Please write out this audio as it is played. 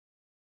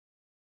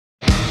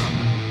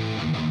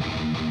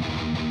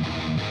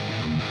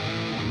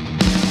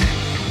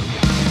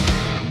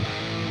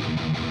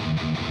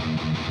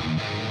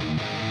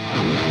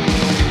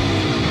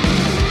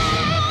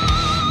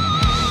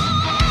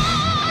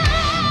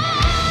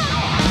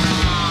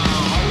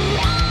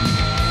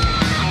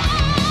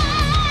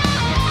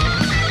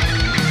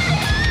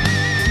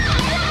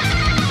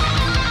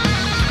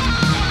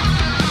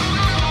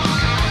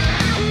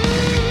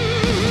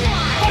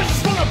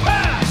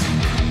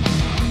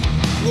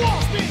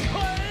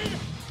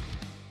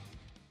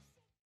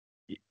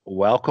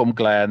welcome,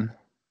 Glenn.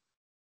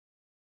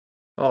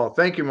 Oh,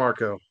 thank you,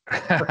 Marco.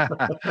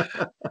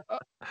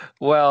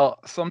 Well,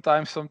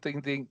 sometimes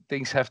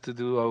things have to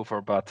do over,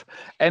 but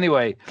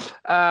anyway,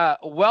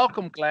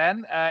 welcome,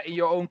 Glenn, in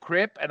your own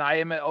crib, and I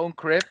am in my own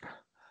crib.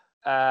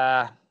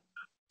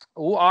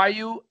 Who are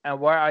you,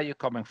 and where are you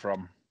coming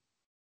from?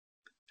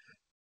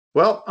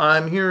 Well,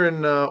 I'm here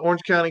in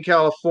Orange County,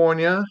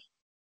 California,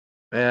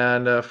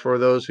 and for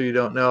those who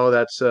don't know,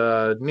 that's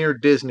near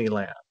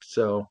Disneyland.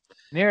 So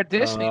Near uh,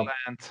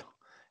 Disneyland.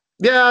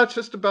 yeah, it's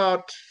just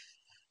about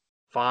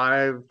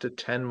 5 to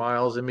 10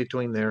 miles in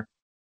between there.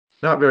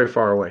 Not very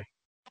far away.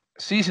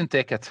 Season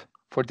ticket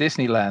for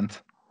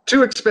Disneyland.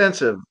 Too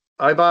expensive.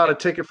 I bought a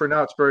ticket for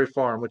Knott's Berry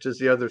Farm, which is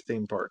the other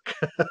theme park.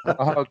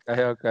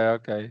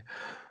 Okay.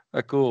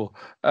 Cool.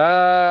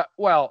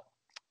 Well,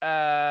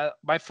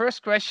 my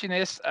first question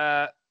is,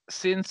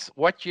 since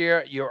what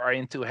year you are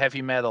into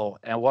heavy metal,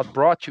 and what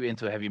brought you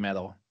into heavy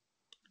metal?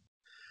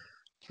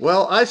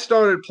 Well, I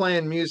started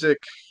playing music,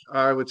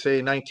 I would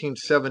say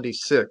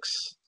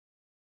 1976.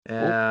 Cool.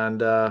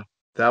 And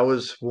that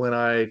was when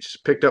I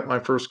just picked up my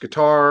first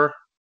guitar.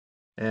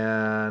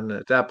 And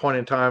at that point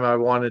in time, I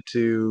wanted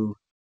to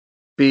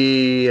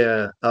be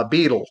a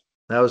Beatle.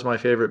 That was my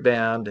favorite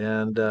band.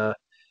 And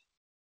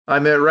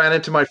ran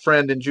into my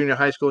friend in junior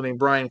high school named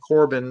Brian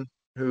Corbin,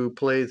 who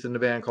plays in the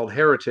band called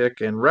Heretic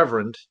and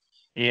Reverend.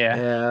 Yeah.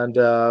 And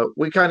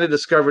we kind of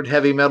discovered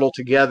heavy metal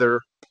together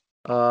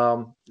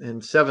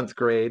in seventh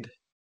grade.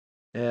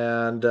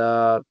 And,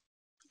 I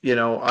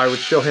would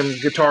show him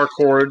guitar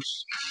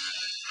chords.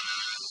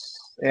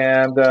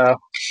 And,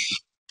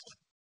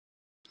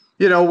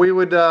 we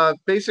would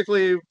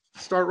basically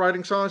start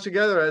writing songs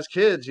together as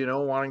kids,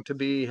 wanting to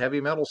be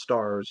heavy metal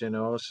stars,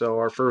 So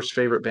our first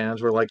favorite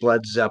bands were like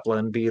Led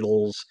Zeppelin,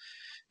 Beatles,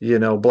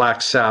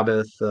 Black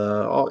Sabbath,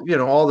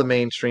 all the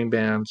mainstream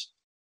bands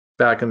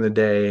back in the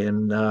day.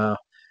 And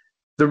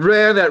the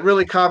band that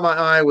really caught my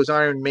eye was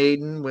Iron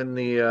Maiden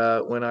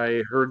when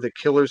I heard the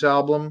Killers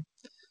album.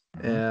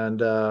 And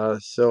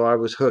so I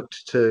was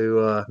hooked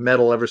to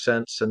metal ever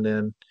since. And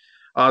then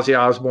Ozzy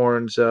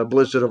Osbourne's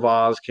Blizzard of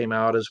Oz came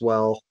out as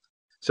well.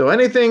 So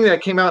anything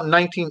that came out in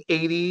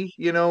 1980,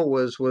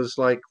 was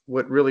like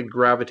what really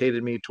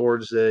gravitated me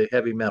towards the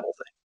heavy metal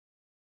thing.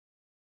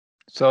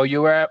 So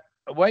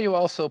were you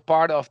also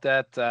part of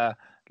that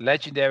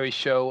legendary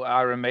show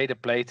Iron Maiden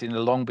played in the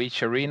Long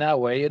Beach Arena?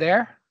 Were you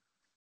there?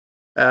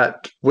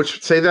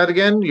 Say that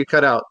again? You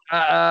cut out.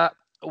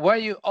 Were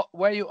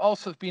you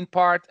also been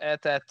part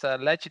at that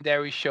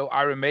legendary show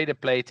Iron Maiden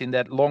played in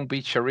that Long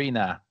Beach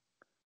Arena?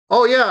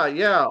 Oh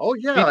yeah. Oh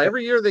yeah.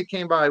 Every year they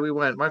came by, we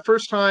went. My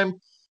first time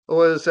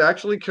was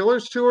actually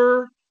Killers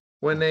tour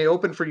when they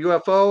opened for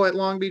UFO at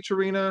Long Beach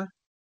Arena,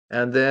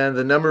 and then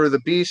the Number of the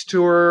Beast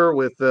tour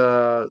with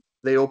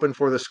they opened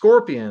for the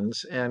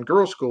Scorpions, and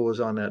Girl School was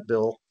on that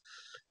bill.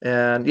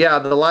 And yeah,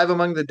 the Live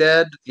Among the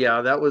Dead,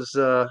 yeah, that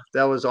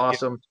was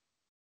awesome.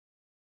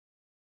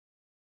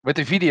 With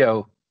the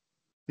video.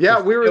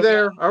 Yeah, we were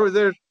there. I was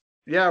there.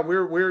 Yeah,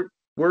 we're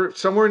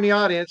somewhere in the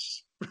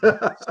audience.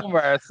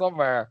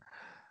 somewhere.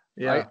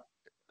 Yeah.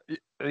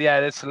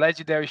 Yeah, that's a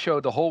legendary show.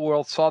 The whole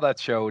world saw that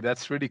show.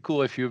 That's really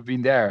cool if you've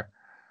been there.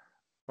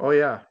 Oh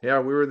yeah,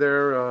 we were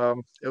there.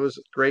 It was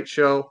a great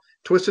show.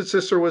 Twisted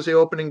Sister was the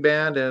opening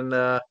band, and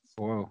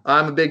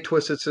I'm a big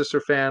Twisted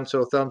Sister fan,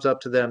 so thumbs up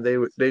to them.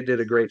 They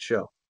did a great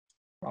show.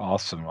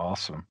 Awesome.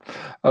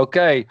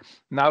 Okay,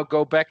 now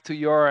go back to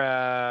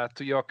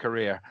your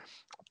career.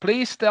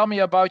 Please tell me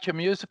about your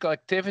musical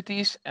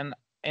activities and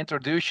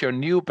introduce your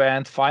new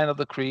band, Final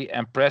Decree,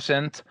 and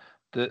present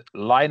the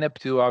lineup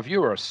to our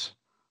viewers.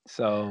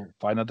 So,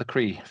 Final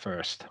Decree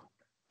first.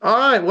 All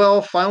right.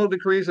 Well, Final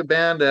Decree is a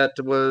band that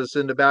was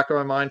in the back of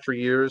my mind for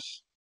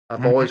years.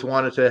 I've always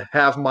wanted to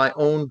have my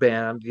own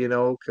band,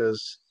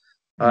 because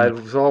I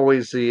was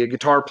always the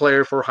guitar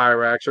player for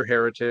Hyrax or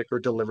Heretic or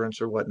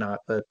Deliverance or whatnot.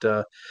 But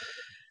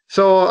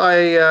so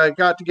I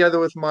got together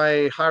with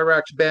my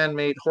Hyrax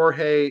bandmate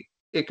Jorge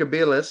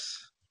Icabilis.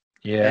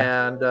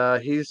 Yeah.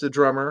 And he's the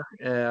drummer,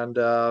 and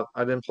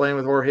I've been playing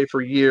with Jorge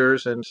for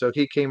years, and so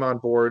he came on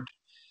board.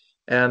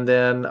 And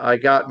then I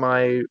got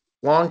my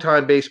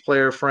longtime bass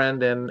player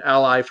friend and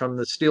ally from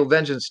the Steel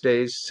Vengeance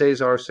days,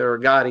 Cesar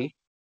Serragati.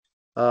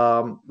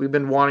 We've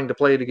been wanting to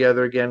play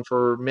together again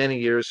for many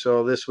years,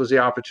 so this was the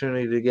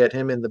opportunity to get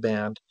him in the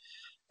band.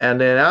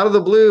 And then out of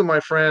the blue, my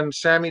friend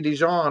Sammy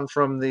Dijon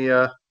from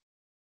the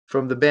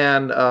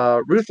band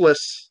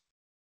Ruthless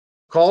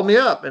called me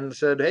up and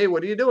said, "Hey,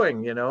 what are you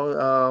doing?"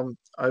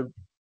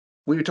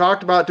 We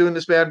talked about doing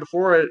this band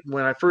before.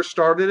 When I first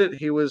started it,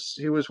 he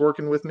was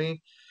working with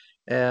me,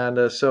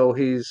 and so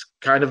he's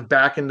kind of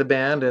back in the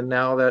band. And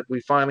now that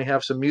we finally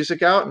have some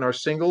music out and our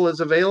single is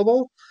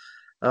available,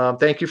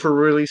 thank you for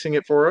releasing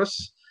it for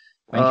us.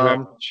 Thank you very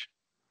much.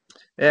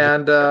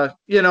 And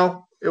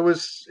it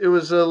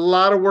was a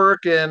lot of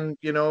work, and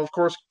of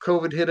course,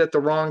 COVID hit at the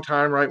wrong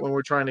time, right when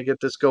we're trying to get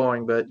this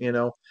going. But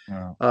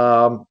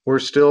we're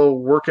still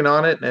working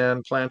on it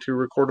and plan to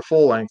record a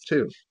full length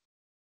too.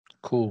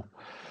 Cool.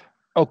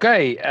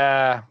 Okay.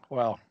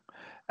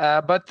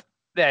 But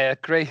Yeah,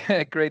 great,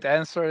 great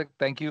answer.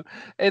 Thank you.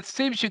 It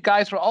seems you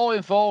guys were all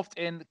involved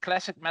in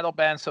classic metal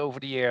bands over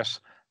the years.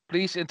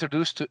 Please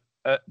introduce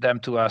them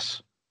to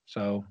us.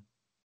 So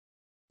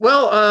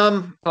Well,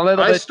 a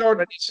little I bit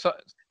started.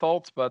 already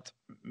thought, but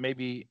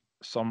maybe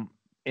some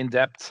in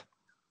depth.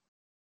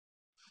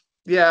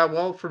 Yeah,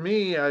 well, for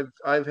me, I've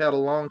had a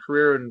long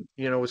career, and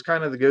was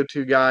kind of the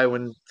go-to guy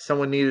when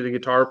someone needed a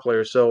guitar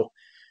player. So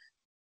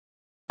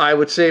I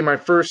would say my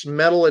first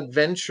metal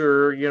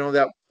adventure,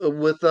 that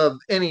with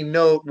any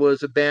note,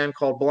 was a band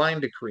called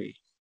Blind Decree,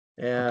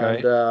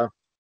 and Okay.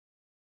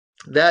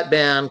 that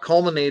band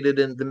culminated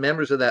in the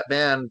members of that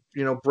band,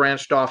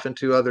 branched off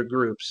into other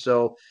groups.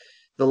 So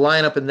the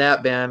lineup in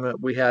that band,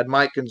 we had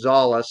Mike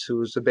Gonzalez, who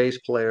was the bass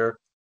player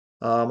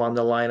on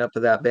the lineup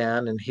of that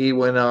band, and he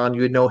went on.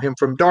 You would know him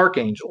from Dark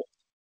Angel.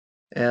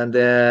 And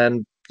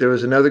then there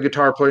was another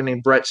guitar player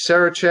named Brett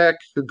Sarachek,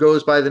 who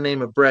goes by the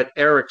name of Brett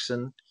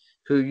Erickson,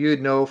 who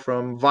you'd know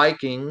from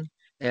Viking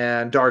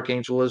and Dark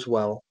Angel as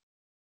well.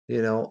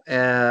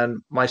 And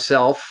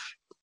myself,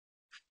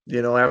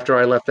 after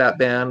I left that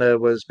band,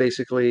 it was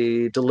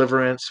basically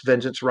Deliverance,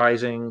 Vengeance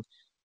Rising,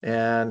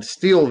 and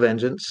Steel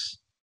Vengeance.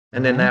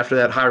 And then Hmm. after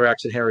that,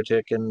 Hyrax and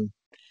Heretic and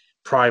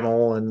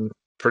Primal and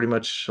pretty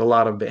much a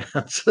lot of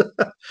bands.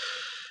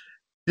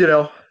 you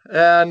know.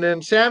 And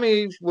then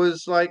Sammy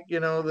was like,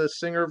 the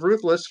singer of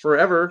Ruthless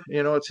forever.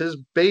 It's his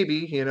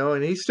baby,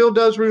 and he still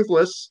does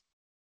Ruthless,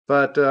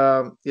 but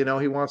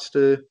he wants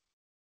to,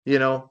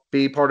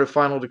 be part of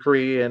Final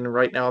Decree, and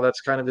right now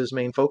that's kind of his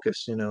main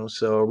focus.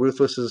 So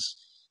Ruthless is,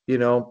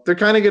 they're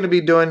kind of going to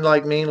be doing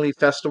like mainly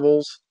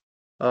festivals.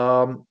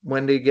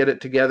 When they get it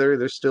together,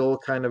 they're still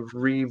kind of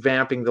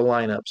revamping the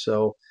lineup.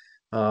 So,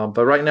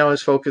 but right now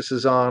his focus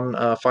is on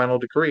Final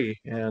Decree,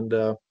 and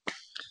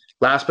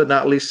last but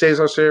not least,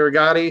 Cesar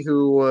Serragati,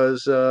 who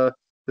was the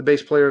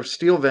bass player of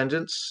Steel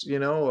Vengeance.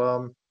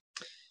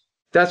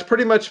 That's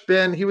pretty much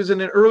been. He was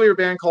in an earlier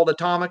band called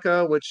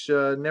Atomica, which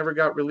never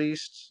got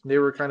released. They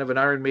were kind of an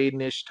Iron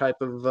Maiden-ish type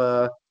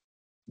of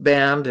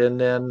band,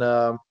 and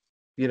then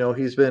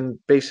he's been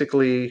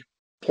basically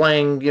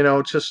playing,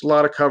 just a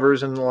lot of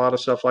covers and a lot of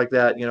stuff like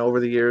that, over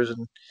the years,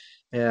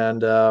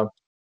 and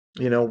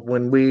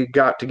when we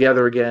got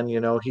together again,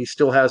 he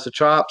still has the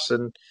chops,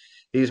 and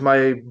he's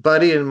my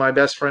buddy and my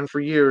best friend for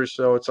years.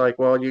 So it's like,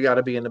 well, you got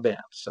to be in the band.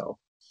 So,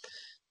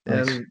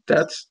 Nice. and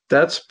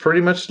that's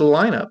pretty much the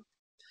lineup.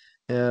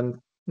 And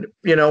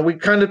we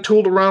kind of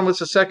tooled around with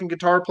a second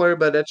guitar player,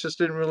 but that just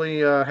didn't really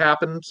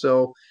happen.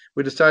 So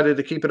we decided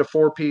to keep it a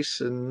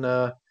four-piece,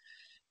 and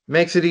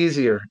makes it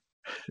easier.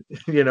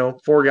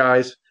 Four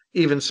guys,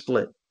 even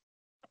split.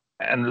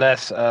 And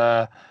less,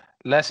 yeah,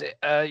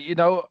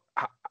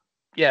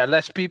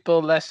 less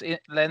people, less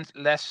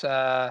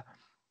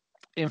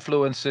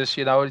influences.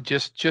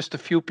 Just a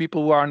few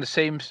people who are in the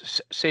same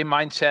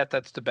mindset.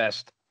 That's the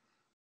best.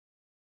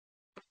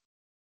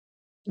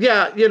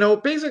 Yeah,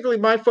 basically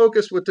my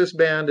focus with this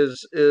band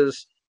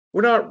is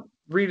we're not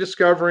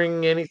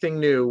rediscovering anything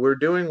new. We're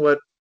doing what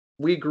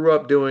we grew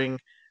up doing,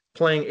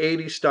 playing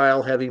 80s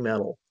style heavy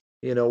metal,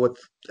 with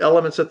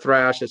elements of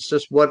thrash. It's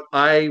just what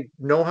I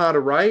know how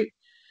to write,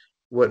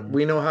 what Mhm.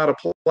 we know how to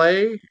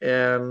play,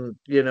 and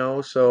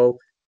so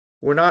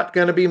we're not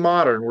going to be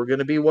modern. We're going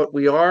to be what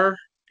we are,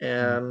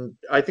 Mhm. and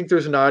I think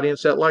there's an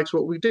audience that likes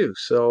what we do.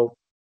 So,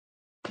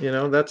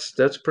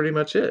 that's pretty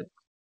much it.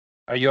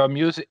 Your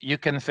music, you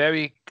can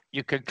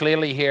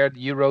clearly hear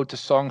you wrote the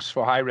songs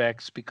for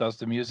Hyrex because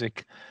the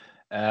music,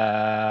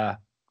 uh,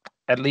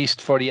 at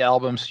least for the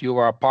albums you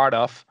are a part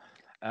of,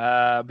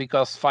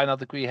 because Final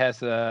Degree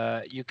has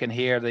you can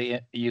hear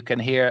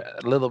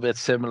a little bit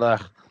similar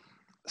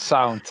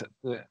sound.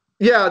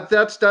 Yeah,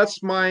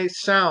 that's my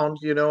sound.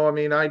 I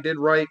mean, I did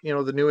write,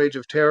 the New Age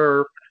of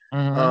Terror,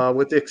 Mm-hmm.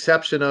 with the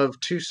exception of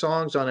two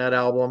songs on that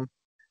album.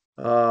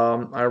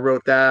 I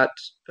wrote that.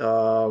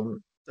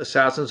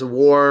 Assassins of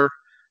War.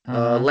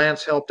 Mm-hmm.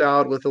 Lance helped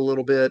out with a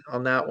little bit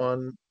on that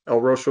one.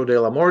 El Rostro de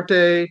la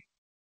Morte,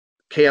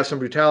 Chaos and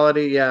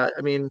Brutality. Yeah,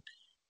 I mean,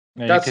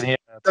 Yeah, you can that's hear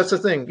that. that's the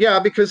thing. Yeah,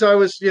 because I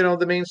was,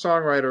 the main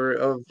songwriter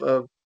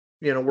of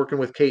working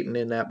with Caton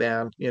in that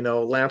band.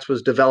 Lance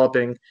was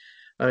developing.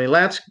 I mean,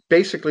 Lance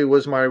basically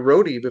was my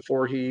roadie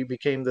before he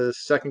became the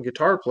second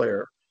guitar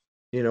player.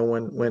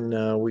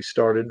 When we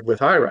started with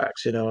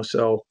Hyrax.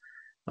 So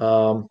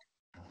um,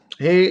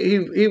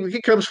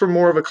 he comes from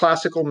more of a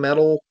classical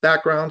metal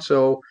background.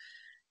 So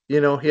he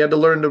had to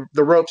learn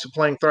the ropes of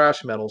playing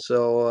thrash metal.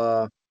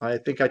 So I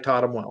think I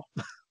taught him well.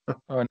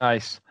 Oh,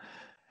 nice.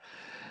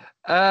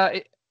 Uh,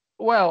 it-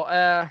 well,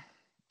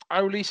 I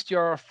released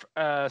your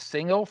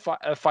single,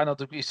 Final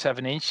Degree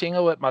 7-inch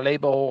single with my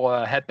label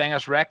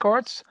Headbangers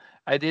Records.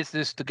 I did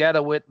this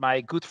together with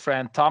my good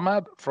friend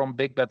Tamme from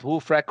Big Bad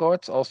Wolf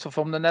Records, also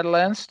from the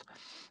Netherlands.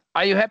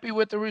 Are you happy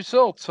with the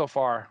results so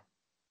far?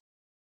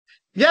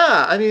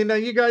 Yeah, I mean,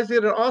 you guys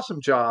did an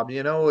awesome job.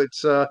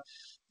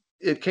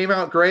 It came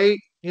out great.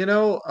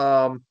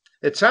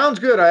 It sounds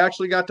good. I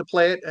actually got to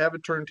play it, have a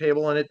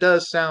turntable, and it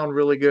does sound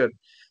really good.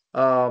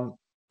 Um,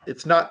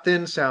 it's not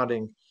thin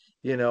sounding,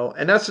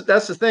 and that's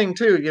the thing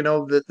too.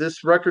 That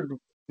this record,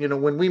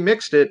 when we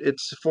mixed it,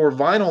 it's for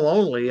vinyl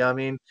only. I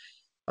mean,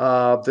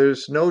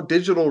 there's no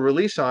digital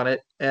release on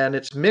it, and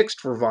it's mixed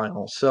for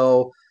vinyl.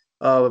 So,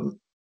 um,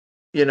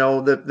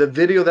 the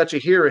video that you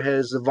hear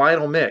has the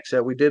vinyl mix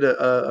that we did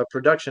a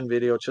production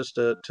video just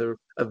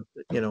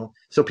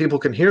so people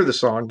can hear the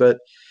song. But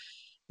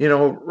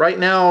right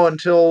now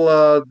until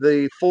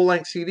the full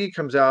length CD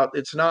comes out,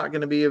 it's not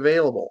going to be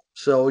available.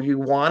 So you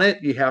want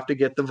it, you have to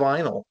get the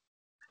vinyl,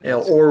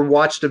 That's or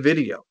watch the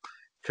video,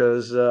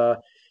 because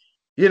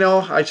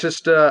I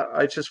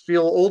just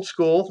feel old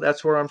school.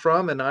 That's where I'm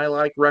from, and I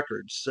like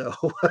records. So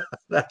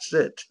that's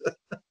it.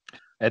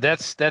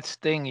 that's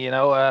thing,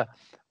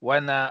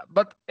 when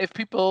but if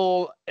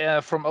people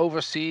from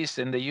overseas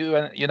in the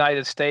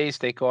United States,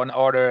 they can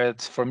order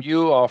it from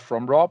you or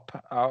from Rob.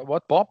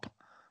 What Bob?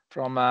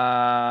 From there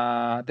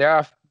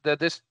are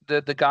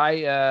the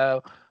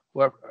guy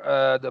where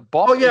the Oh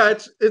Bob yeah,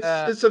 is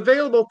it's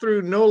available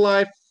through No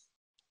Life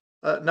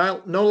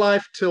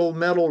Till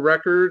Metal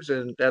Records,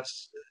 and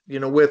that's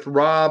with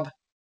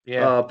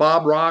yeah,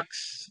 Bob yeah,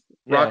 Rocks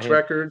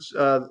Records.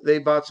 They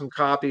bought some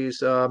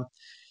copies.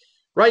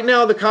 Right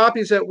now, the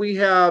copies that we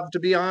have, to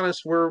be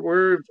honest,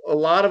 we're a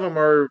lot of them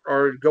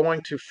are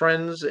going to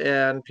friends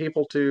and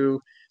people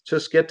to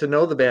just get to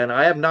know the band.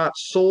 I have not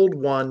sold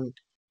one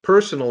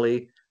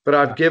personally, but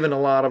I've yeah. given a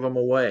lot of them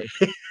away.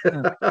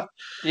 Hmm.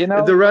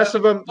 The rest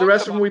of them,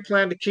 Talk we about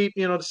plan to keep,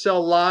 to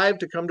sell live,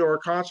 to come to our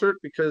concert,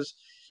 because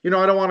I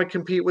don't want to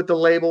compete with the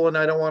label, and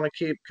I don't want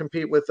to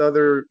compete with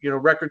other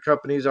record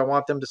companies. I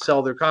want them to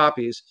sell their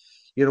copies.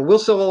 We'll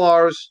sell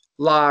ours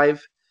live,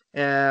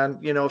 and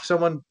if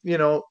someone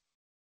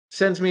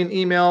sends me an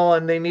email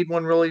and they need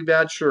one really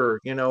bad, sure,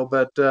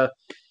 but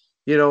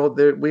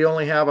we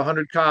only have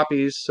 100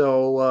 copies,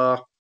 so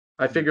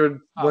I figured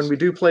when we awesome.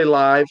 do play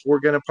live, we're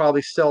going to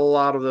probably sell a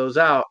lot of those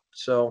out.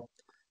 So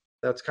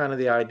that's kind of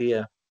the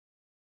idea.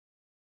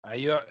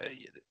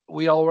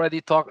 We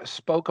already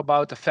spoke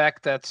about the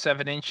fact that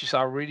 7 inches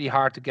are really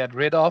hard to get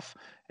rid of,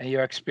 and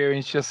you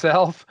experience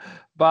yourself.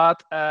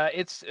 But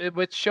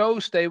which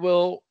shows they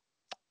will,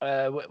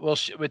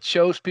 which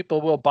shows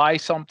people will buy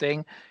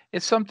something.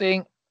 It's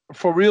something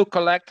for real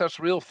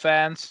collectors, real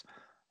fans.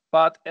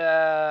 But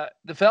the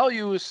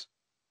value is,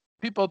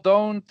 people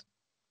don't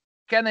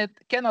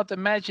cannot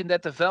imagine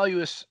that the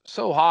value is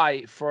so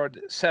high for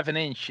the 7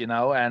 inch,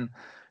 and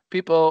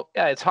people,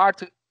 yeah, it's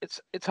hard.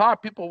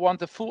 People want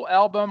the full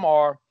album,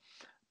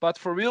 but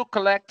for real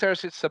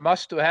collectors, it's a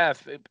must to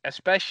have,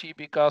 especially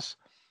because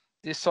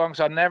these songs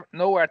are never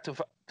nowhere to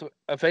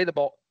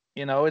available.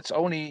 It's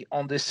only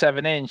on this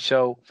 7 inch.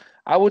 So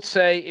I would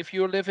say if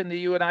you live in the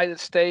United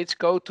States,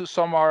 go to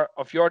some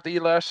of your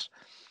dealers,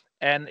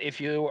 and if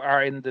you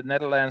are in the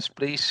Netherlands,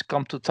 please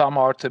come to Tamme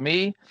or to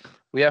me.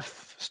 We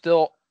have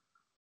still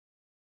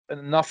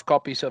enough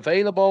copies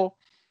available,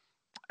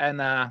 and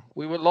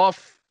we would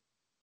love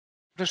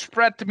to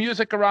spread the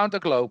music around the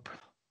globe.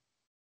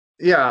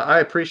 Yeah, I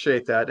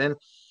appreciate that. And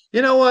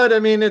you know what? I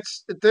mean,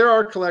 there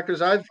are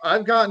collectors.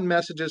 I've gotten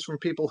messages from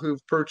people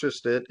who've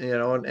purchased it,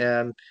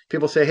 and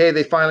people say, hey,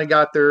 they finally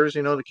got theirs,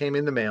 that came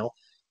in the mail.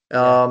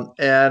 Yeah.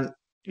 And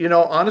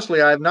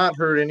honestly, I've not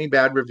heard any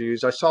bad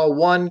reviews. I saw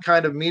one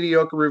kind of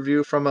mediocre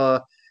review from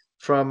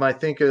I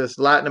think a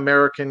Latin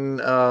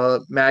American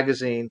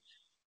magazine.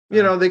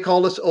 They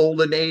called us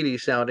old and 80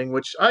 sounding,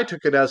 which I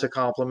took it as a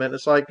compliment.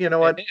 It's like, you know It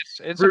what?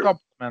 is. It's a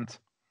compliment.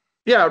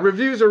 Yeah,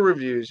 reviews are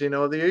reviews.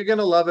 You're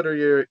gonna love it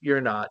or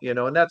you're not.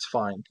 And that's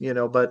fine.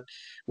 But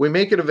we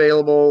make it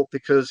available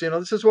because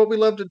this is what we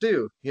love to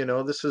do.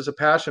 This is a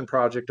passion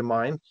project of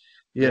mine.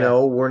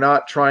 Yeah. We're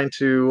not trying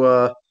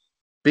to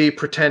be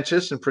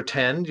pretentious and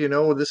pretend.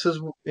 This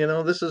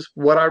is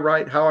what I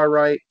write, how I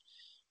write.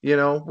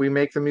 We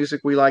make the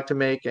music we like to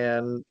make,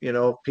 and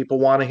people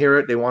want to hear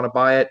it, they want to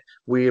buy it.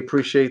 We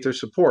appreciate their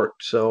support.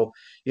 So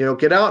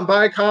get out and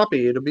buy a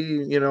copy. It'll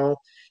be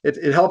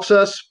it helps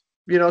us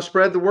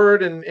spread the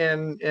word,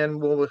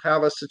 and will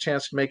have us a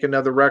chance to make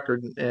another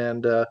record,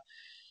 and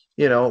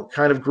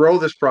kind of grow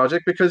this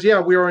project, because yeah,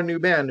 we are a new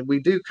band. We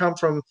do come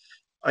from,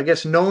 I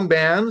guess, known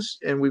bands,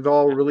 and we've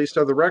all released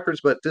other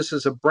records, but this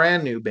is a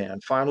brand new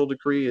band. Final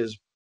Decree is,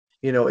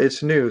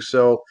 it's new.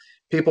 So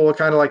people are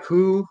kind of like,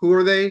 who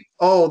are they?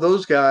 Oh,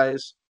 those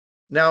guys.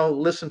 Now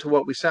listen to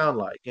what we sound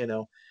like, and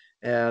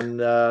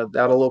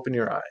that'll open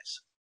your eyes.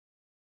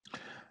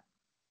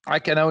 I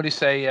can only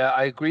say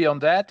I agree on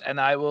that, and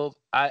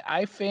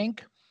I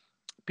think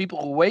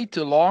people who wait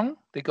too long,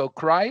 they go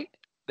cry.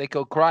 They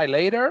go cry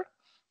later,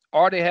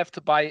 or they have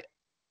to buy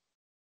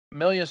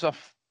millions of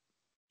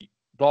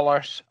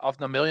dollars, of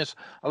the millions,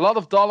 a lot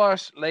of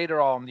dollars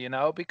later on,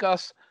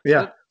 because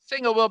Yeah. the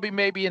single will be,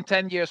 maybe in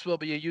 10 years, will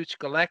be a huge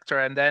collector,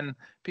 and then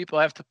people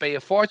have to pay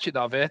a fortune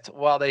of it,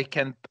 while they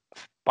can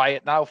buy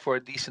it now for a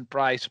decent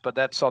price, but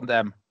that's on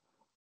them.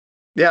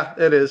 Yeah,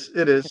 it is.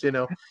 It is,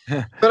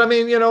 But I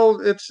mean,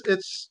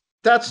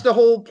 that's the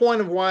whole point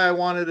of why I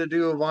wanted to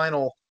do a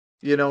vinyl,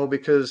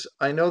 because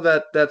I know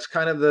that that's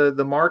kind of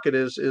the market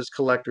is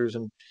collectors,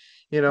 and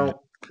Yeah.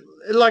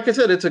 like I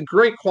said, it's a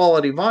great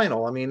quality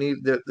vinyl. I mean,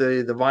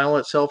 the vinyl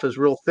itself is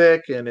real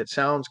thick and it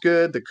sounds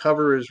good. The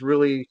cover is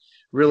really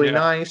Yeah.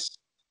 nice.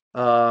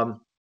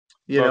 Um,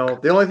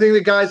 Look. the only thing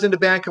the guys in the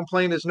band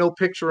complained is no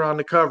picture on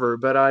the cover.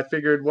 But I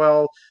figured,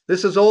 well,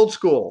 this is old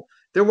school.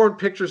 There weren't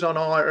pictures on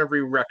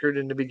every record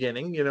in the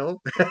beginning.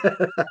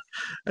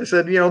 I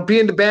said, be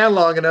in the band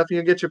long enough,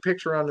 you get your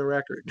picture on the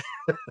record.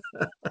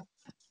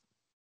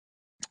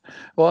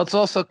 Well, it's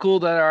also cool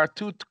that there are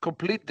two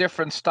complete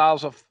different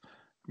styles of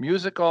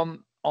music on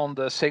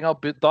the single.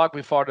 Dark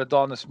Before the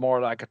Dawn is more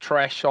like a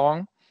trash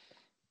song,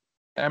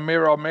 and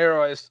Mirror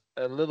Mirror is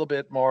a little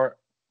bit more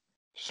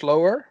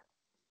slower.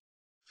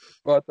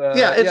 But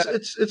Yeah, yeah,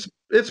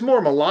 it's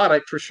more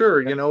melodic for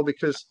sure,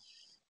 because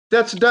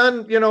that's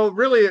done,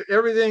 really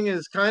everything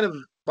is kind of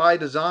by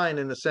design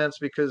in a sense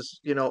because,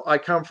 I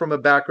come from a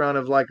background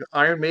of like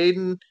Iron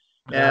Maiden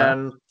yeah,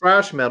 and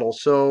thrash metal.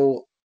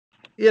 So,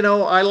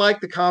 I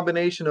like the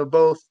combination of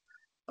both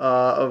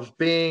of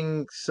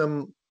being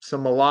some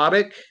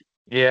melodic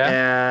yeah.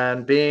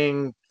 and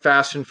being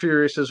fast and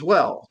furious as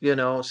well.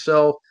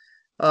 So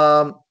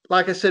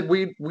like I said,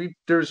 we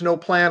there's no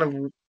plan of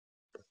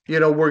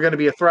we're going to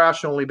be a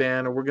thrash only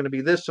band or we're going to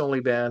be this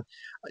only band.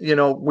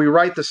 We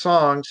write the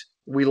songs,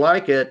 we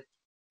like it,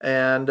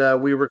 and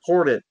we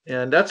record it.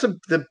 And that's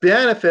the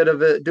benefit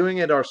of it doing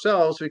it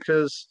ourselves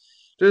because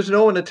there's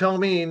no one to tell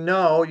me,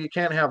 no, you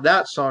can't have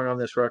that song on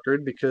this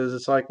record because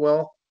it's like,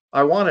 well,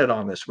 I want it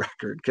on this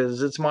record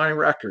because it's my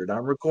record.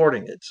 I'm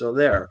recording it. So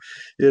there,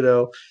 you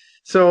know.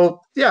 So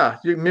yeah,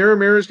 Mirror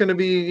Mirror is going to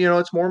be,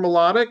 it's more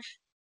melodic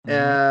Hmm.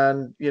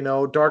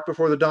 and Dark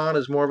Before the Dawn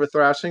is more of a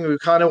thrashing. We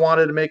kind of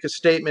wanted to make a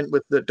statement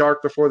with the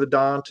Dark Before the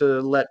Dawn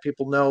to let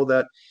people know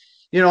that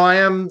I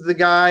am the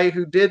guy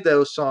who did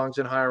those songs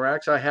in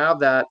Hyrax. I have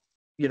that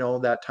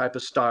that type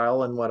of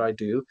style and what I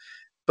do.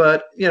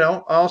 But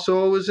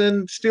also was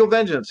in Steel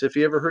Vengeance. If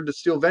you ever heard the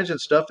Steel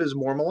Vengeance stuff, is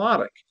more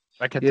melodic.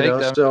 I can take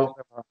them. So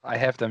I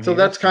have them so here.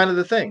 that's So kind of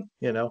the thing.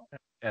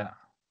 yeah.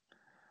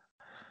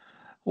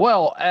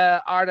 Well,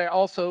 are there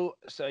also,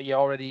 so you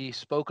already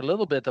spoke a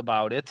little bit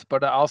about it,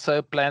 but are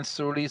also plans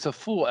to release a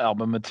full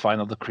album with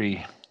Final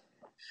Decree?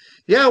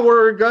 Yeah,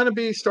 we're going to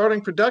be starting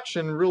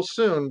production real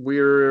soon.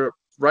 We're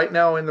right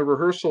now in the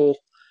rehearsal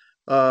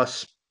uh,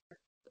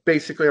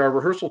 basically our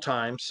rehearsal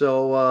time.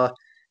 So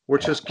we're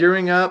just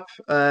gearing up,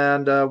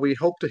 and we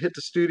hope to hit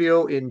the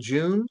studio in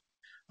June.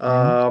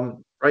 Hmm.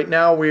 Right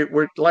now,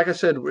 we're like I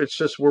said, it's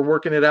just we're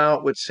working it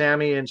out with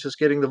Sammy and just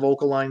getting the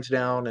vocal lines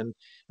down,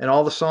 and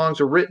all the songs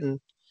are written.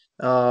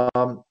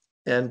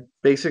 And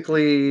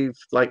basically,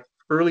 like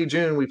early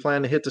June, we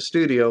plan to hit the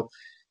studio.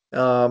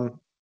 Um,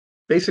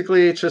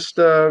 Basically, it's just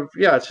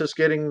yeah, it's just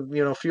getting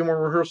a few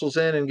more rehearsals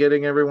in and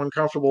getting everyone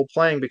comfortable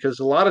playing because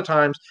a lot of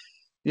times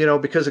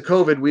because of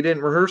COVID, we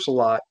didn't rehearse a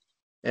lot.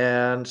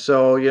 And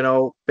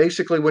so,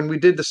 basically when we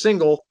did the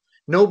single,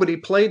 nobody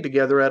played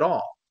together at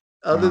all,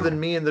 other than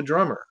me and the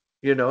drummer.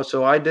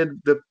 So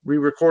we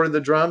recorded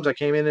the drums. I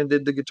came in and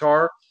did the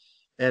guitar,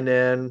 and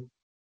then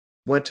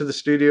went to the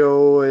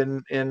studio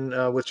and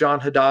with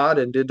John Haddad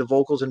and did the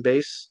vocals and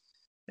bass,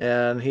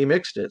 and he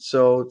mixed it.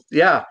 So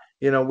yeah,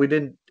 we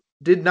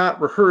did not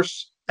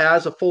rehearse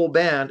as a full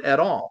band at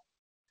all.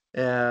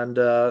 And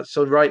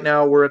so right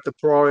now we're at the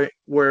point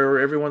where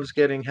everyone's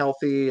getting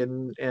healthy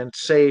and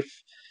safe.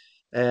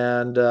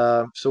 And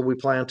so we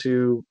plan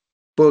to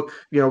book,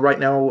 right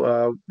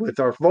now with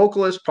our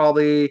vocalist,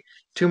 probably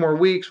 2 more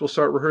weeks. We'll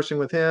start rehearsing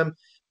with him.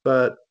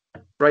 But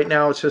right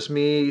now it's just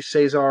me,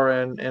 Cesar,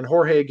 and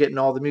Jorge getting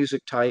all the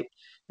music tight.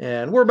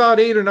 And we're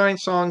about 8 or 9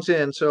 songs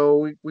in.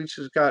 So we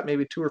just got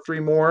maybe 2 or 3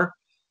 more.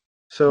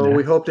 So Yeah.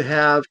 we hope to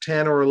have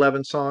 10 or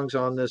 11 songs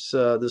on this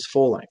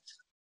full length.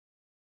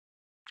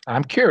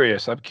 I'm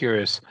curious. I'm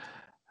curious.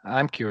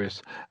 I'm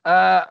curious.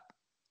 Uh,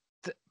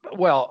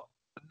 well,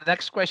 the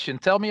next question.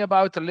 Tell me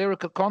about the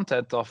lyrical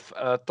content of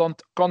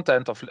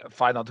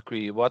Final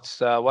Decree.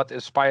 What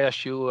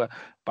inspires you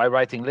by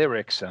writing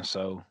lyrics and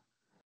so?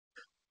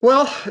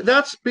 Well,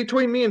 that's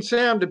between me and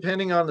Sam,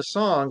 depending on the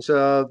songs.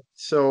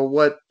 So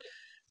what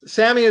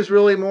Sammy is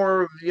really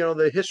more,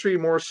 the history,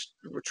 more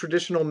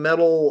traditional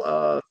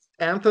metal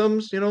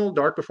anthems.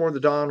 Dark Before the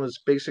Dawn was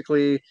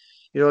basically,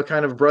 a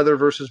kind of brother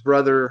versus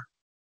brother.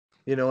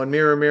 And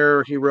Mirror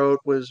Mirror, he wrote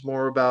was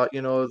more about,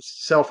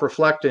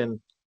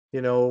 self-reflecting,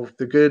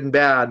 the good and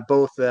bad,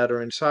 both that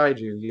are inside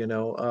you.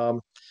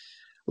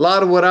 A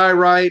lot of what I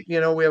write, we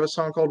have a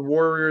song called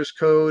Warrior's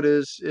Code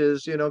is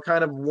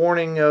kind of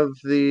warning of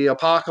the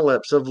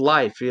apocalypse of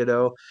life. Yeah.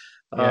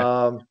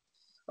 Um,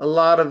 a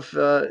lot of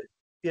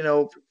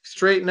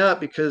straighten up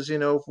because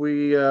if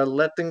we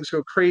let things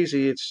go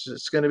crazy,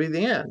 it's going to be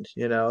the end.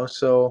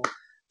 So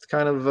it's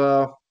kind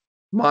of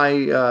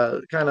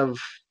my kind of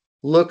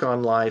look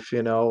on life.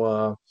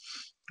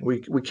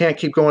 We can't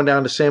keep going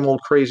down the same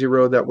old crazy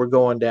road that we're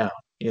going down.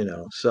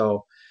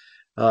 So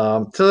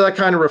that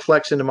kind of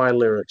reflects into my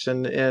lyrics,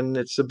 and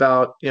it's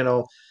about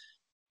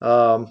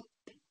um,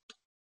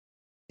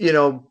 you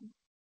know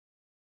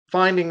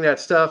finding that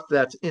stuff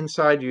that's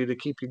inside you to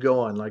keep you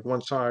going. Like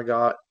one song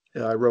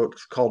I wrote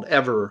called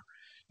Ever.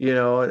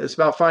 It's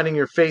about finding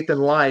your faith in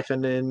life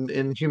and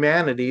in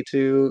humanity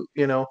to,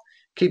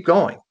 keep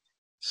going.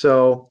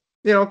 So,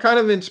 kind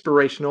of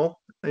inspirational,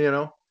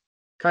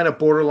 kind of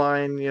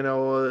borderline,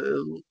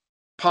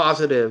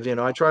 positive.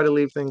 I try to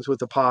leave things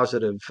with a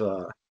positive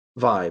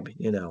vibe.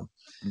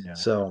 Yeah.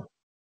 So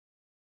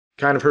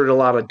kind of heard a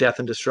lot of death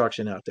and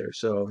destruction out there.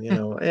 So,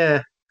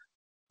 Yeah.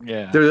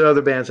 there's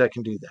other bands that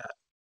can do that.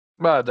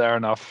 Well, fair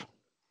enough.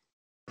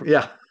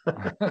 Yeah.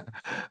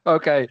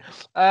 Okay.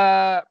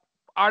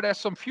 Are there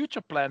some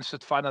future plans to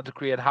Final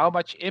Decree, and how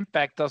much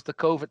impact does the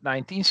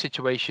COVID-19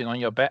 situation on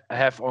your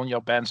have on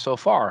your band so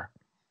far?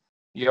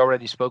 You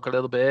already spoke a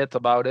little bit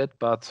about it,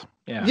 but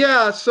yeah.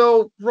 Yeah.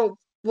 So,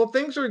 well,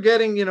 things are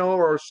getting,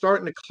 are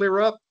starting to clear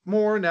up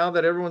more now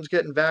that everyone's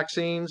getting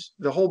vaccines.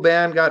 The whole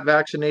band got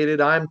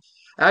vaccinated. I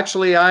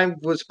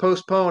was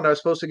postponed. I was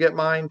supposed to get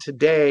mine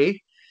today,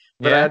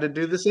 but I Yeah. had to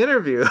do this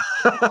interview.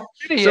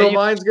 Really? Yeah, So you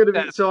mine's going to be,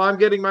 that. so I'm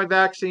getting my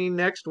vaccine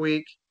next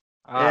week.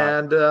 Ah,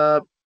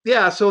 And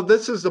yeah, so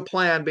this is the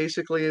plan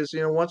basically is,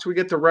 once we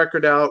get the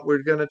record out,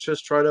 we're going to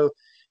just try to,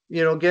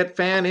 get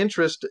fan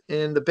interest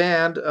in the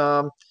band.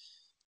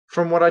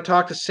 From what I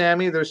talked to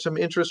Sammy, there's some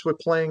interest with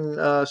playing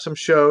some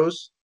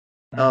shows.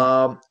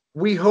 mhm,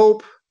 We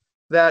hope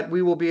that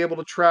we will be able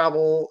to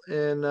travel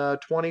in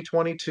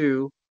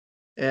 2022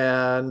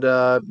 and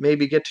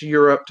maybe get to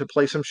Europe to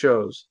play some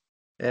shows.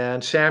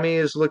 And Sammy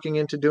is looking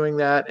into doing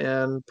that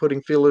and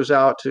putting feelers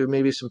out to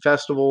maybe some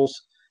festivals,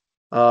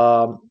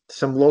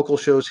 some local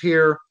shows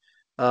here.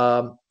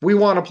 We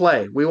want to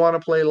play. We want to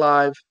play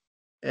live.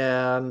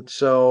 And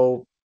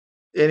so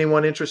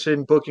anyone interested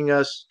in booking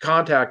us,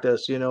 contact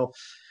us.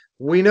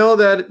 We know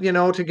that,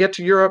 to get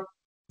to Europe,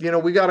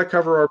 we got to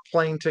cover our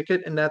plane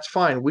ticket, and that's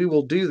fine. We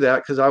will do that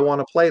because I want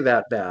to play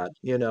that bad.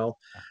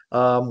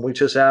 We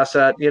just ask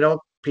that,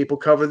 people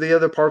cover the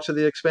other parts of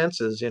the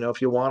expenses.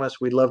 If you want us,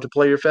 we'd love to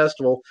play your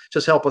festival.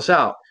 Just help us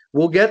out.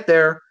 We'll get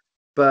there,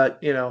 but,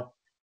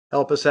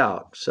 help us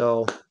out.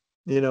 So,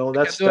 I can do a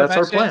that's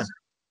our plan. message.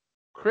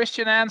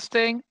 Christian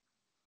Ansting,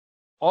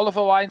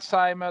 Oliver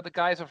Weinsheimer, the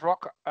guys of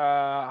Rock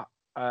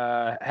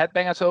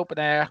Headbangers Open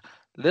Air,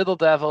 Little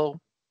Devil,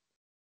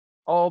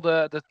 all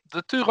the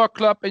Turok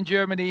Club in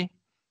Germany,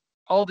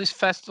 all these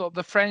festivals,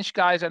 the French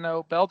guys I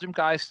know, Belgium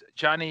guys,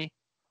 Johnny,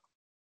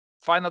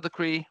 Final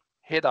Decree,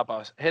 hit them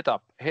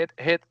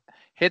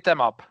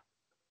up.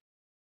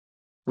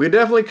 We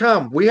definitely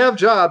come. We have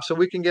jobs, so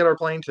we can get our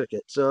plane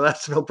ticket. So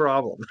that's no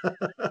problem.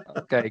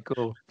 Okay,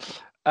 cool.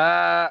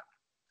 Uh,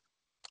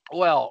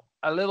 well,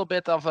 a little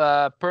bit of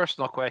a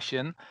personal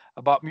question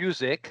about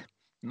music,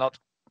 not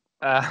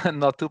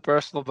not too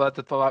personal, but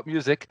about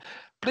music.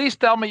 Please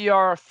tell me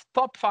your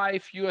top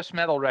 5 US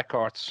metal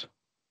records.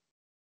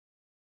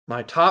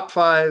 My top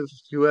 5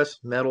 US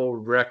metal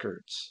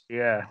records.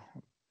 Yeah,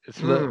 it's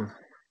Hmm.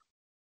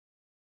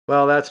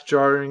 Well, that's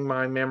jarring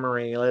my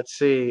memory. Let's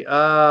see.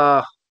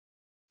 I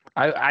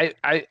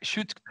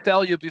should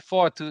tell you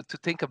before to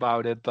think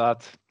about it,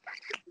 but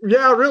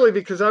Yeah, really,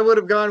 because I would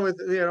have gone with,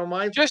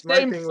 just my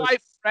name thing was, 5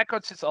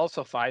 records is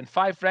also fine.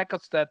 5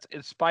 records that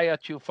inspired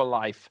you for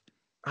life.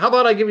 how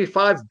about I give you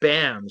 5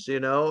 bands,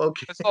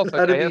 Okay. It's also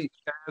That'd okay. be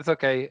It's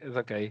okay. It's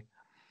okay.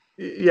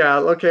 Yeah,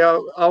 okay.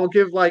 I'll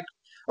give like,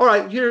 all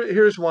right,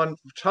 here's one.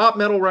 Top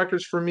metal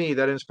records for me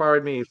that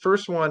inspired me.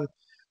 First one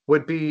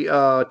would be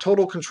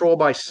Total Control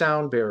by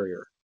Sound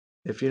Barrier.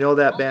 If you know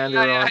that Oh band,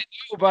 yeah, they're yeah, I on.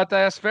 know, but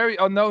that's very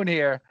unknown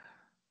here.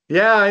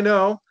 Yeah, I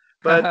know,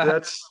 but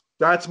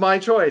that's my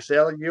choice.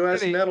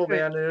 US Really, metal really.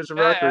 band, there's a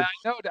Yeah, yeah,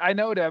 record. I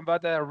know them,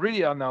 but they're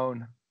really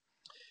unknown.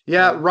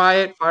 Yeah, So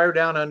Riot, Fire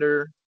Down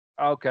Under,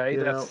 okay,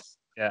 you know, that's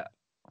yeah.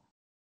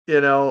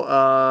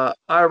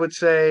 I would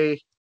say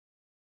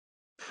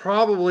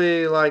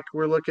probably like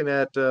we're looking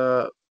at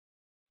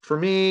for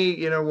me,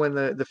 when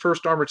the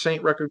first Armored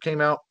Saint record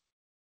came out.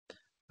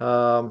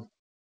 Um,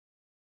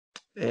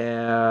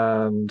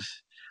 and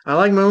I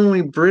like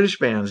mainly British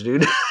bands,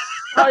 dude.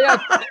 Oh yeah,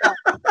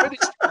 yeah. British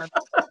band.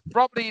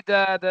 Probably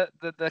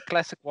the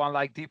classic one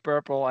like Deep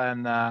Purple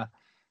and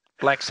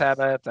Black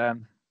Sabbath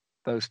and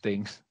those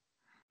things.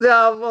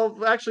 Yeah, well,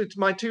 actually,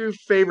 my two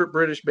favorite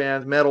British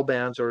bands, metal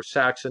bands, are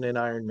Saxon and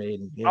Iron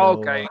Maiden.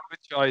 Okay, good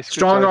choice. Good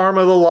Strong choice. Arm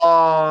of the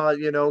Law,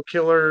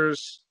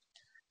 Killers.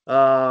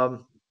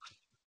 Um,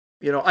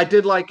 I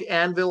did like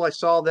Anvil. I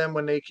saw them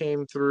when they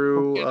came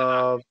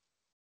through.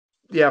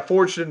 Yeah,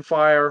 Forged in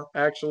Fire.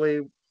 Actually,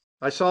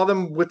 I saw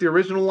them with the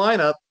original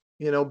lineup.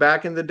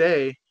 Back in the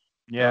day.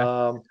 Yeah.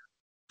 Um,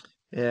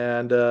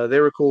 and they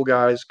were cool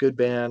guys, good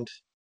band.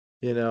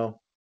 You know,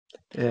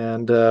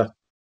 and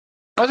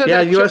Was it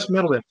yeah, that show? U.S.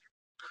 metal band.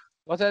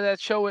 Was it that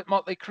show with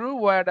Motley Crue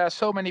where there's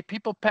so many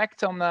people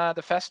packed on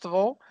the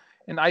festival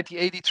in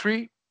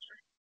 1983?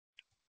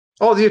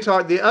 Oh, the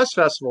US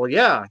Festival.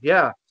 Yeah,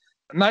 yeah.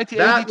 That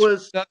 1983.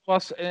 was That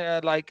was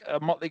like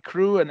Motley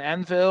Crue and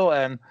Anvil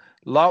and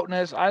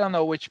Loudness. I don't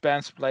know which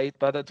bands played,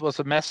 but it was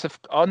a massive.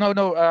 Oh no,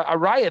 no, a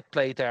Riot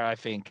played there. I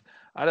think.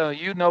 I don't know.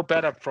 You know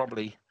better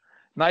probably.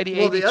 well the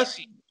US.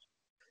 1983.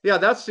 Yeah,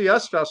 that's the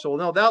US Festival.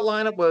 No, that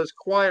lineup was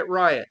Quiet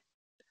Riot,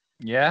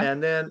 Yeah.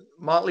 and then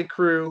Motley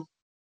Crue,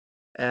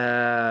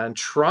 and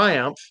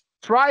Triumph,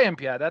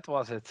 Triumph, yeah, that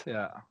was it.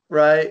 Yeah.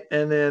 right?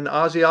 And then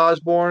Ozzy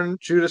Osbourne,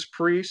 Judas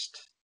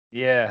Priest,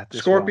 Yeah, this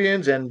one.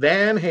 Scorpions, and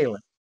Van Halen.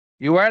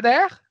 You were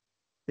there?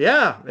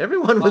 Yeah,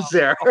 everyone was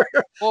there.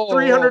 Oh, oh,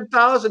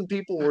 300,000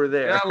 people were yeah,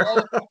 there. a lot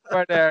of people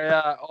were there.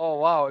 Yeah. Oh,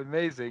 wow,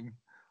 amazing.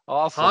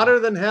 Awesome. Hotter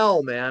than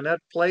hell, man. That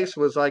place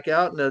was like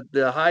out in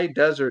the high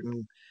desert,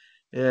 and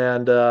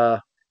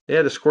they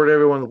had to squirt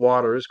everyone with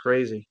water. It's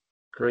crazy,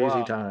 crazy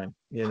Wow. time,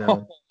 you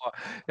know.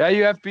 Yeah,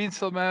 you have been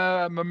some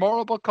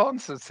memorable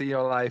concerts in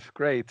your life.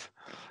 Great.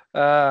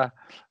 Uh,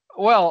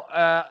 well,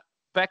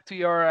 back to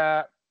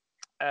your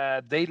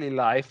daily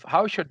life.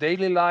 How's your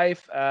daily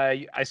life?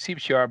 I see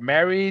you are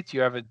married.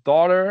 You have a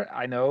daughter.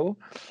 I know.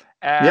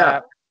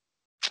 Yeah,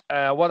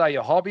 Uh, what are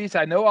your hobbies?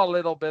 I know a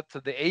little bit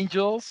the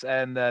Angels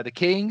and the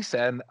Kings,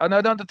 and oh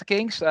no, not the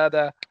Kings.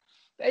 The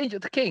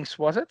Kings,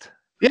 was it?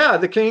 yeah.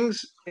 The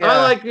Kings. I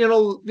Yeah. like a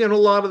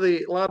lot of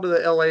the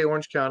L.A.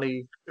 Orange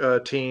County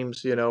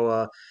teams.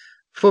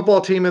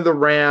 Football team of the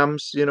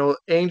Rams. Yeah.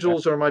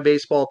 Angels are my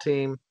baseball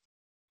team.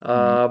 Mhm.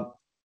 Uh,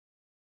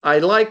 I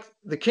like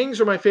the Kings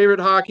are my favorite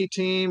hockey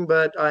team,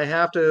 but I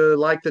have to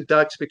like the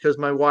Ducks because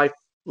my wife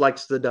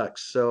likes the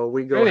Ducks, so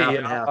we go Really? half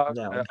and half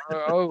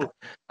now.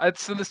 It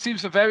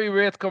seems a very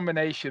weird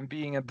combination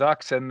being a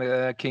Ducks and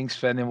a Kings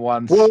fan in Well,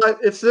 once.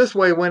 it's this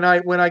way when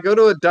I go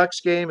to a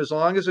Ducks game, as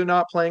long as they're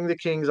not playing the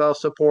Kings, I'll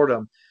support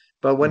them.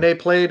 But when Mm, they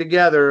play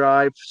together,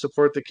 I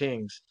support the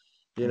Kings.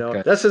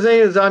 okay. That's the thing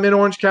is I'm in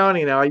Orange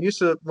County now. I used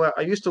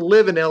to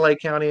live in LA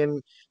County,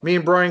 and me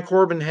and Brian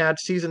Corbin had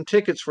season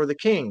tickets for the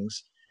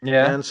Kings,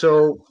 Yeah. and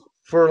so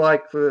for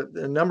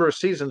a number of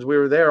seasons we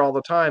were there all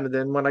the time. And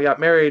then when I got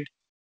married,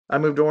 I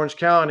moved to Orange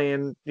County,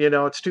 and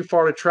it's too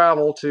far to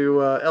travel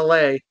to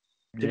LA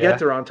to get Yeah.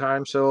 there on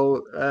time.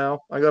 So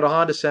I go to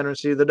Honda Center and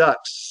see the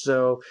Ducks.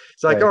 So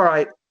it's like, Okay. all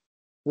right,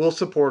 we'll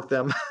support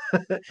them.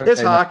 It's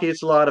Okay. Now, hockey.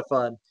 It's a lot of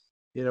fun.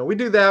 We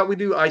do that. We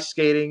do ice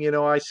skating.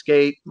 I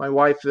skate. My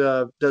wife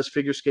does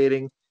figure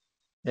skating,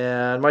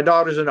 and my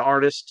daughter's an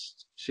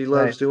artist. She nice.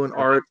 loves doing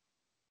Okay. art,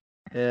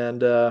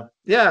 and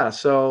yeah.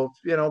 So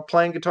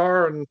playing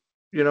guitar and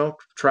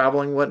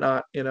traveling,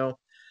 whatnot.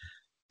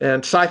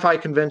 And sci-fi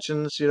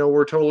conventions.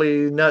 We're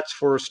totally nuts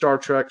for Star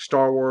Trek,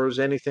 Star Wars,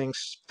 anything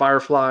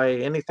Firefly,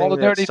 All anything the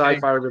that's dirty things.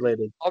 sci-fi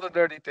related. All the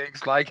dirty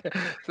things like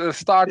the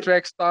Star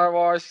Trek, Star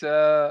Wars.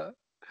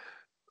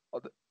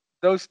 All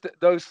those.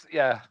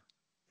 Yeah.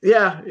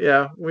 Yeah,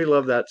 yeah, we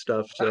love that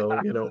stuff. So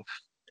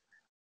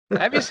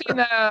Have you seen?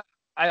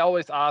 I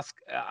always ask.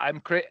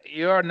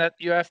 You have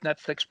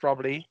Netflix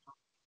probably.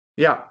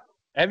 yeah.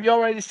 Have you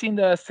already seen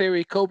the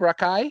series Cobra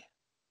Kai?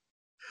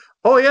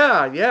 Oh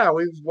yeah, yeah.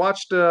 We've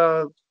watched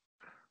oh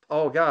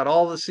God,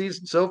 all the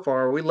seasons so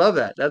far. We love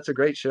that. That's a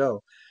great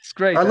show. It's I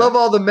great, huh? love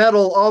all the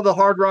metal, all the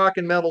hard rock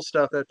and metal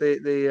stuff that they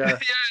Yeah,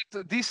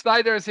 Dee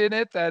Snider's in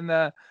it, and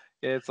yeah,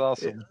 it's yeah.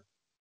 awesome.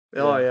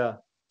 Oh Yeah. yeah.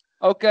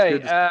 It's Okay.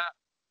 good to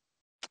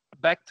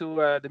Back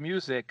to the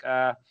music.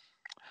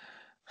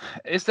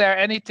 Is there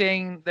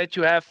anything that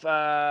you have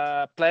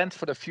planned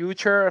for the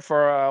future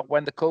for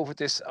when the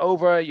COVID is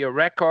over? Your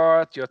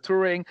record, your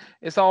touring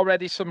is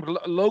already some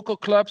local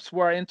clubs who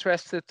are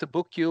interested to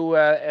book you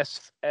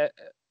as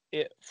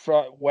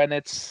from when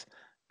it's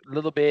a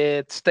little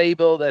bit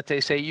stable that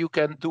they say you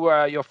can do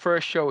your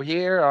first show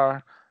here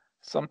or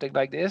something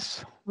like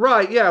this.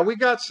 Right, yeah. We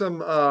got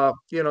some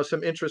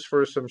interest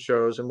for some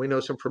shows, and we know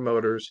some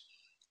promoters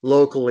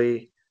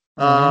locally.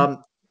 Mm-hmm.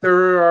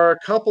 There are a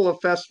couple of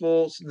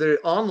festivals, the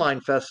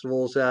online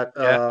festivals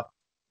Yeah.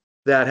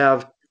 that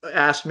have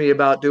asked me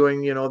about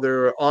doing,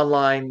 their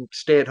online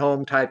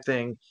stay-at-home type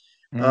thing.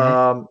 Mm-hmm.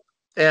 Um,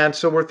 and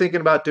so we're thinking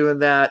about doing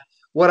that.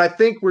 What I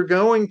think we're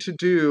going to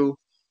do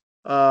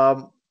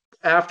um,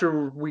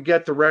 after we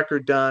get the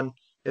record done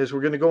is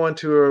we're going to go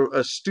into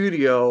a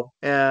studio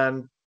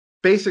and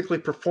basically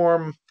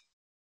perform.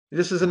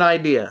 This is an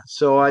idea,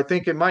 so I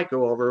think it might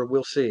go over.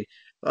 We'll see.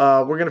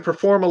 We're going to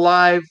perform a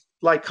live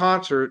like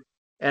concert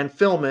and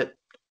film it,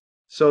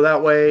 so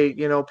that way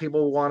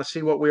people want to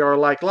see what we are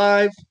like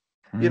live.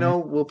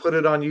 Mm-hmm. We'll put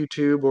it on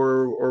YouTube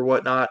or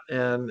whatnot,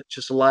 and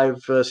just a live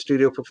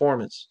studio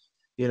performance.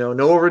 No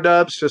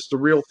overdubs, just the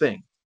real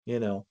thing. You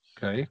know.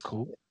 Okay.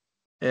 Cool.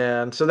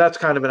 And so that's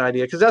kind of an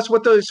idea because that's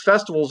what those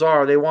festivals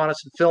are. They want us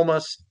to film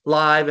us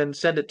live and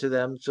send it to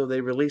them so they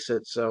release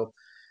it. So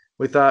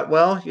we thought,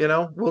 well,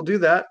 we'll do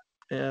that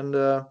and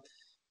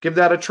give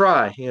that a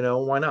try.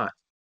 Why not?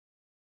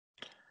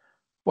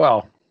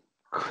 Well,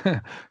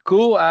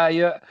 cool.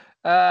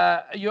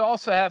 You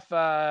also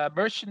have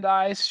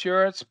merchandise,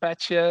 shirts,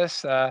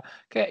 patches.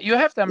 Okay, you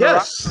have them around.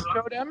 Yes,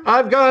 Show them.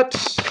 I've got,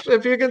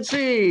 if you can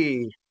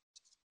see,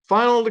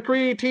 Final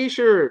Decree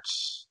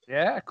t-shirts.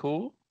 Yeah,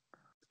 cool.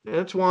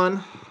 That's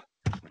one.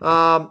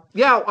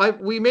 Yeah,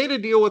 we made a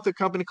deal with a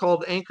company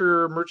called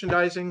Anchor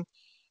Merchandising.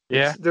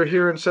 Yeah, They're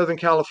here in Southern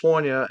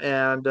California,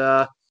 and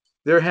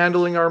they're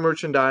handling our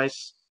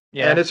merchandise. And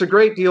yeah. it's a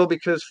great deal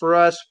because for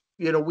us,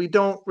 we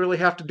don't really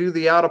have to do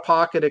the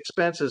out-of-pocket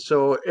expenses.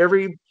 So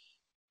every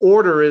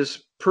order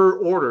is per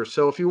order.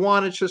 So if you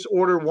want to just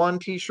order one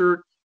T-shirt,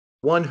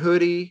 one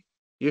hoodie,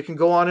 you can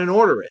go on and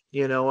order it,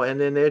 and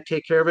then they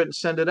take care of it and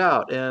send it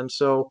out. And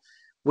so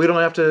we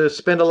don't have to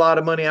spend a lot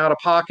of money out of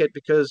pocket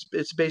because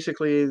it's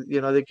basically,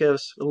 they give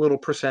us a little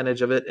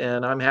percentage of it.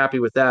 And I'm happy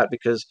with that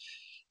because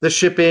the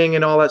shipping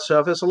and all that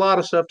stuff, it's a lot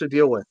of stuff to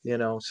deal with,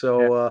 Yeah.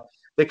 so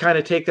they kind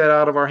of take that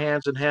out of our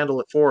hands and handle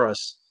it for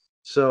us.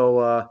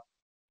 So,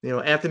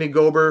 Anthony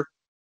Gober,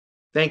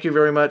 thank you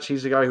very much.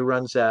 He's the guy who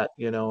runs that,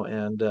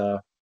 and,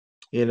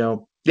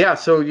 yeah,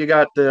 so you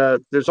got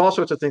there's all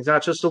sorts of things,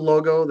 not just the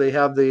logo. They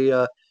have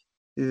the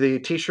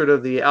t-shirt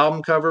of the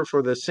album cover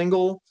for the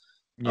single.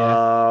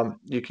 Yeah.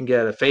 You can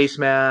get a face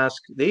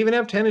mask. They even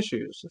have tennis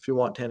shoes if you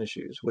want tennis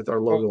shoes with our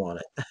Oh, logo on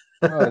it.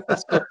 oh,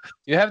 that's cool.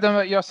 You have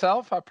them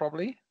yourself,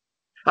 probably.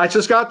 I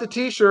just got the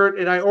t-shirt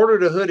and I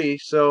ordered a hoodie.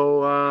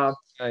 So,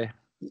 Okay.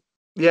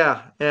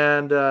 yeah.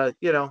 And,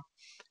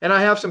 and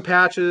I have some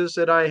patches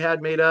that I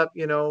had made up,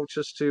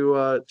 just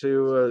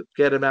to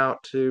get them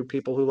out to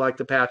people who like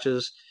the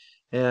patches.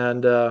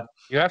 And,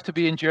 You have to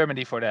be in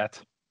Germany for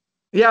that.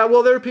 yeah,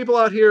 well, there are people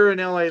out here in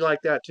LA like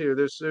that too.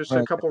 There's a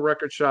Okay. couple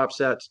record shops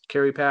that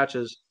carry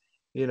patches.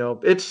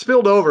 It's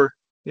spilled over.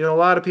 A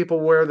lot of people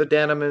wear the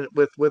denim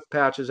with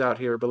patches out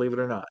here, believe it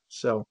or not.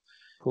 So,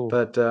 Cool.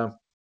 but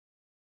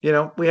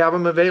we have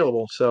them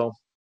available. So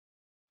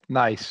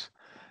Nice.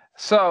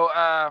 So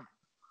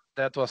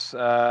that was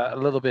a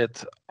little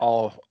bit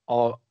all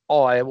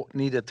I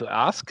needed to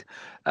ask.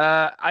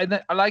 I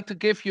like to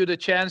give you the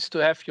chance to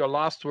have your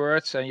last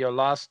words and your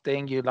last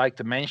thing you'd like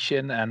to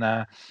mention,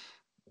 and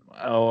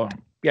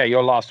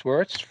your last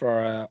words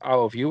for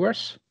our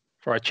viewers,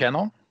 for our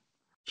channel.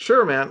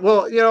 sure, man.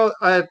 Well,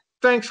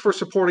 thanks for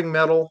supporting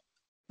metal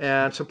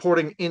and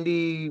supporting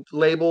indie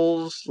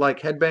labels like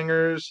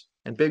Headbangers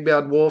and Big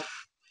Bad Wolf.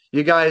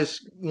 You guys,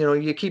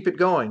 you keep it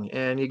going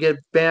and you give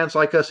bands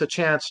like us a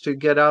chance to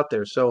get out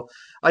there. So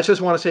I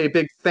just want to say a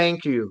big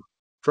thank you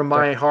from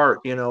my heart,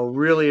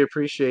 really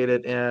appreciate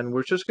it. And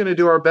we're just going to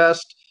do our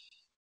best,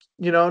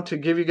 to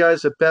give you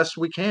guys the best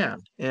we can.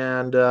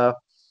 And,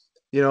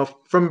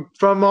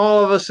 from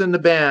all of us in the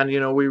band,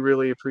 we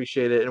really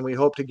appreciate it. And we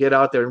hope to get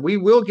out there, and we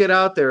will get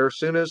out there as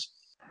soon as,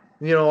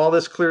 all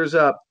this clears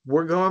up.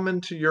 We're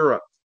going to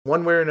Europe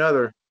one way or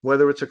another,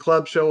 whether it's a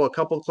club show, a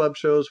couple club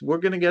shows, we're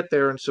going to get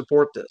there and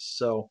support this.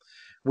 So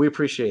we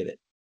appreciate it.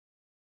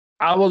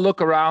 I will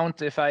look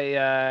around if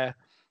I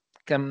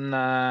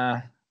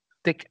can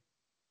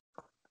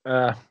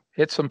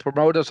hit some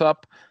promoters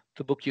up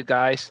to book you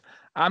guys.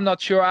 I'm not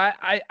sure.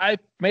 I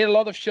made a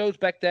lot of shows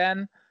back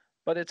then,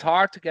 but it's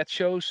hard to get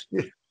shows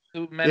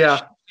to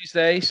manage these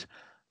days.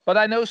 But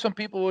I know some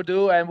people will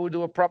do and will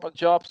do a proper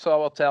job, so I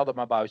will tell them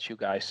about you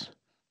guys.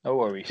 No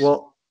worries.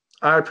 Well,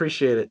 I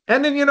appreciate it.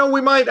 And then,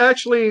 we might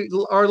actually,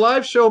 our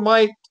live show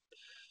might,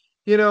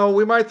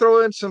 we might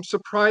throw in some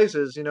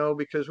surprises,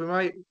 because we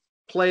might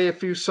play a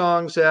few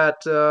songs that,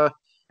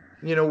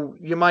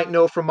 you might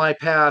know from my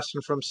past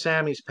and from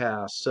Sammy's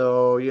past.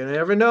 So you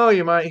never know,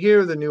 you might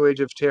hear the New Age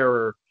of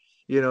Terror,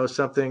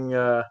 something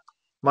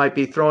might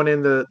be thrown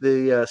in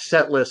the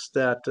set list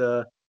that,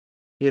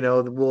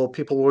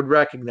 people would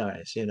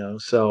recognize,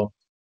 so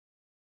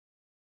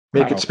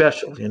make it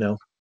special,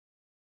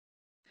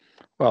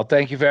 Well,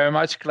 thank you very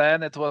much,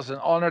 Glenn. It was an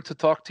honor to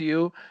talk to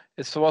you.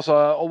 It was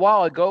a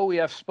while ago we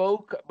have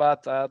spoke,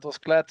 but it was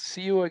glad to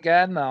see you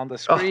again on the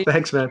screen. Oh,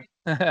 thanks, man.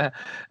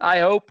 I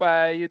hope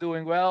you're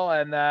doing well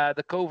and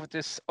the COVID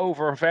is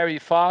over very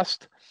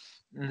fast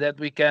and that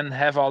we can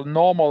have our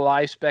normal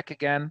lives back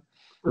again.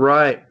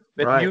 Right.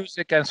 With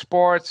music and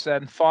sports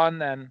and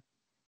fun and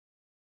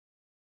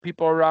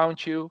people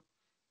around you.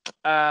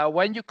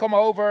 When you come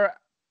over,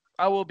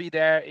 I will be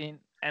there.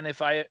 And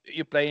if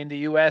you play in the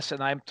US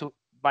and I'm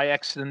by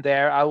accident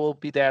there, I will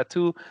be there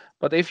too.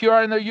 But if you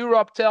are in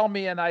Europe, tell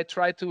me and I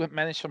try to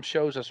manage some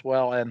shows as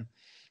well. And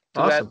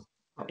awesome.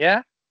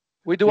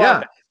 We do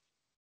our best.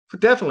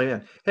 Definitely.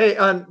 Yeah. Hey,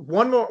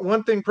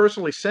 one thing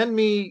personally, send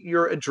me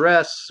your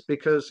address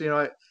because,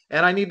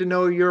 and I need to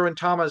know your and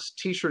Thomas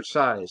t-shirt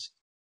size.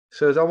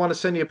 So I want to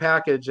send you a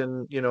package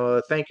and,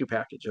 a thank you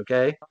package.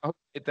 Okay.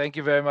 Okay, thank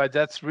you very much.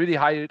 That's really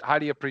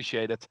highly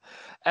appreciated.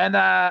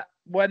 And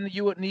when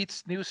you need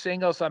new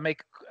singles,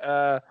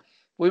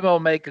 we will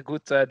make a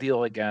good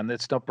deal again.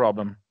 It's no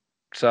problem.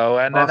 So,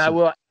 and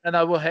awesome. then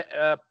I will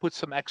put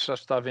some extra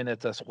stuff in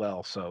it as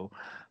well. So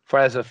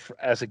as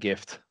a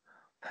gift.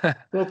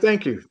 Well,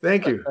 thank you.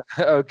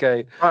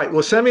 Okay. All right.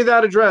 Well, send me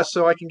that address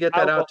so I can get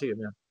that out to you,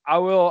 man. I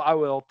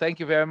will. Thank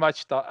you very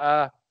much,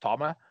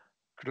 Tamme.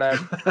 Glenn.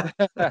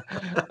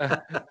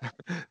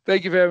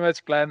 Thank you very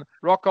much, Glenn.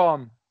 Rock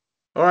on.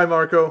 All right,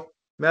 Marco.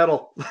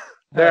 Metal.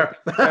 There.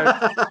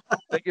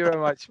 Thank you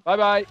very much.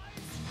 Bye-bye.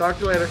 Talk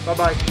to you later.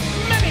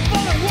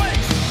 Bye-bye.